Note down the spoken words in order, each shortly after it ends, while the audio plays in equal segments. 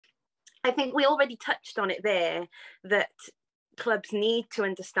I think we already touched on it there, that clubs need to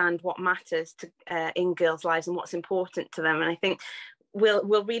understand what matters to, in girls' lives and what's important to them. And I think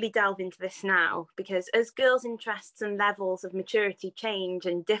we'll really delve into this now, because as girls' interests and levels of maturity change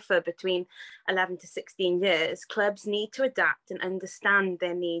and differ between 11 to 16 years, clubs need to adapt and understand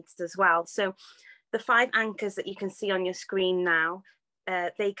their needs as well. So the 5 anchors that you can see on your screen now,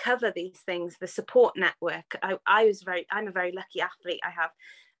 they cover these things. The support network. I'm a very lucky athlete. I have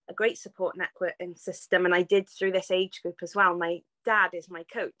a great support network and system, and I did through this age group as well. My dad is my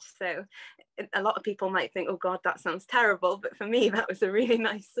coach, so a lot of people might think, oh God, that sounds terrible, but for me that was a really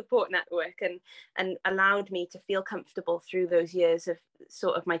nice support network, and allowed me to feel comfortable through those years of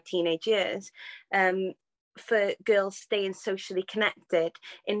sort of my teenage years. For girls, staying socially connected,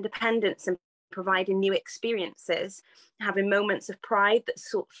 independence, and providing new experiences, having moments of pride that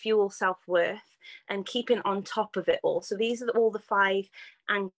sort of fuel self-worth, and keeping on top of it all. So these are all the 5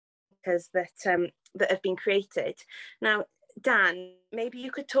 anchors that have been created. Now, Dan, maybe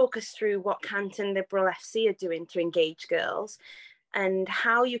you could talk us through what Canton Liberal FC are doing to engage girls, and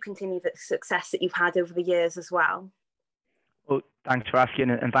how you continue the success that you've had over the years as well. Well, thanks for asking,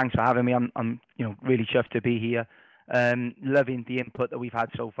 and thanks for having me. I'm really chuffed to be here. Loving the input that we've had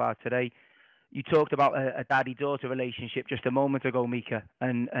so far today. You talked about a daddy-daughter relationship just a moment ago, Mika,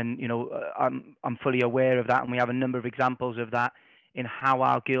 and I'm fully aware of that, and we have a number of examples of that in how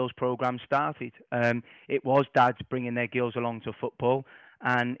our girls' program started. It was dads bringing their girls along to football,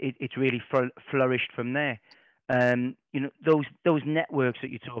 and it's really flourished from there. Those networks that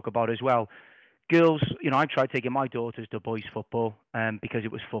you talk about as well. Girls, I tried taking my daughters to boys' football because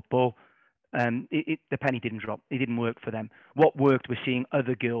it was football. The penny didn't drop. It didn't work for them. What worked was seeing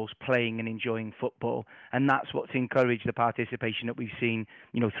other girls playing and enjoying football, and that's what's encouraged the participation that we've seen,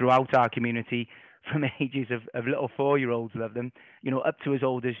 throughout our community, from ages of little 4-year-olds, love them, up to as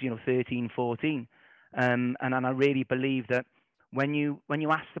old as 13, 14. And I really believe that when you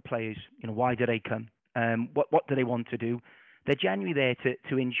ask the players, why do they come? What do they want to do? They're genuinely there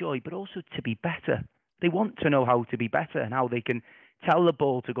to enjoy, but also to be better. They want to know how to be better and how they can tell the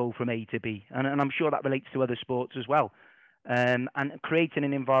ball to go from A to B. And I'm sure that relates to other sports as well. And creating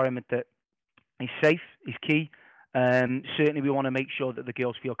an environment that is safe is key. Certainly we want to make sure that the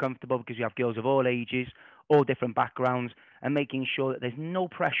girls feel comfortable, because you have girls of all ages, all different backgrounds, and making sure that there's no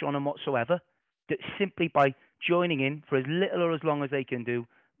pressure on them whatsoever. That simply by joining in for as little or as long as they can do,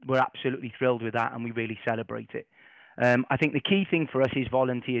 we're absolutely thrilled with that, and we really celebrate it. I think the key thing for us is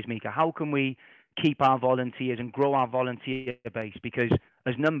volunteers, Mika. How can we keep our volunteers and grow our volunteer base? Because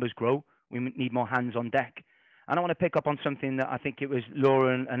as numbers grow, we need more hands on deck. And I want to pick up on something that I think it was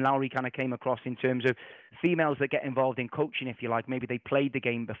Laura and 𝐿𝑚 kind of came across in terms of females that get involved in coaching, if you like. Maybe they played the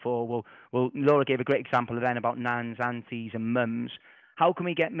game before. Well, Laura gave a great example then about nans, aunties and mums. How can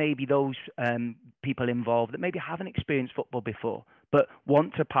we get maybe those people involved that maybe haven't experienced football before, but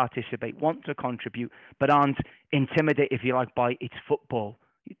want to participate, want to contribute, but aren't intimidated, if you like, by it's football?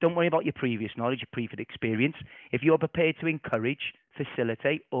 Don't worry about your previous knowledge, your previous experience. If you're prepared to encourage,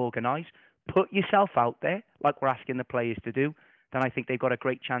 facilitate, organise, put yourself out there, like we're asking the players to do, then I think they've got a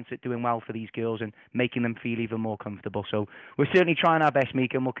great chance at doing well for these girls and making them feel even more comfortable. So we're certainly trying our best,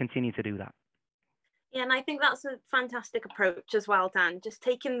 Mika, and we'll continue to do that. Yeah, and I think that's a fantastic approach as well, Dan. Just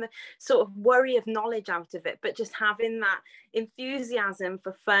taking the sort of worry of knowledge out of it, but just having that enthusiasm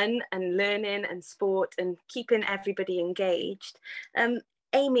for fun and learning and sport and keeping everybody engaged.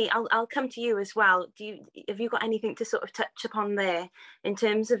 Amy, I'll come to you as well. Have you got anything to sort of touch upon there in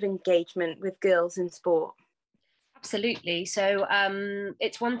terms of engagement with girls in sport? Absolutely. So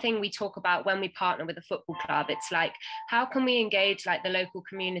it's one thing we talk about when we partner with a football club. It's like, how can we engage like the local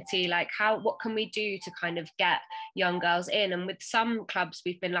community? Like what can we do to kind of get young girls in? And with some clubs,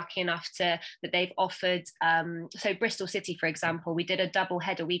 we've been lucky enough that they've offered, so Bristol City, for example, we did a double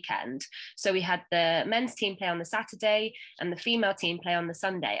header weekend. So we had the men's team play on the Saturday and the female team play on the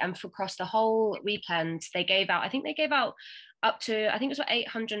Sunday. And across the whole weekend, they gave out up to, I think it was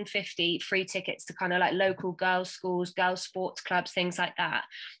 850 free tickets to kind of like local girls' schools, girls' sports clubs, things like that.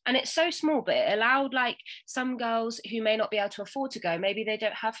 And it's so small, but it allowed like some girls who may not be able to afford to go, maybe they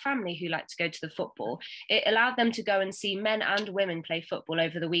don't have family who like to go to the football. It allowed them to go and see men and women play football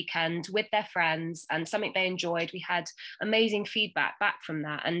over the weekend with their friends, and something they enjoyed. We had amazing feedback back from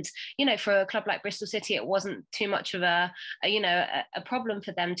that. And, for a club like Bristol City, it wasn't too much of a problem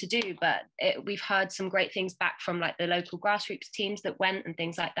for them to do, but we've heard some great things back from like the local grassroots teams that went and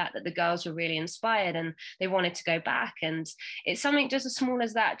things like that the girls were really inspired and they wanted to go back. And it's something just as small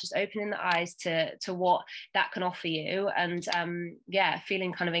as that, just opening the eyes to what that can offer you, and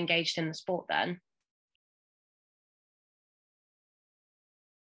feeling kind of engaged in the sport then.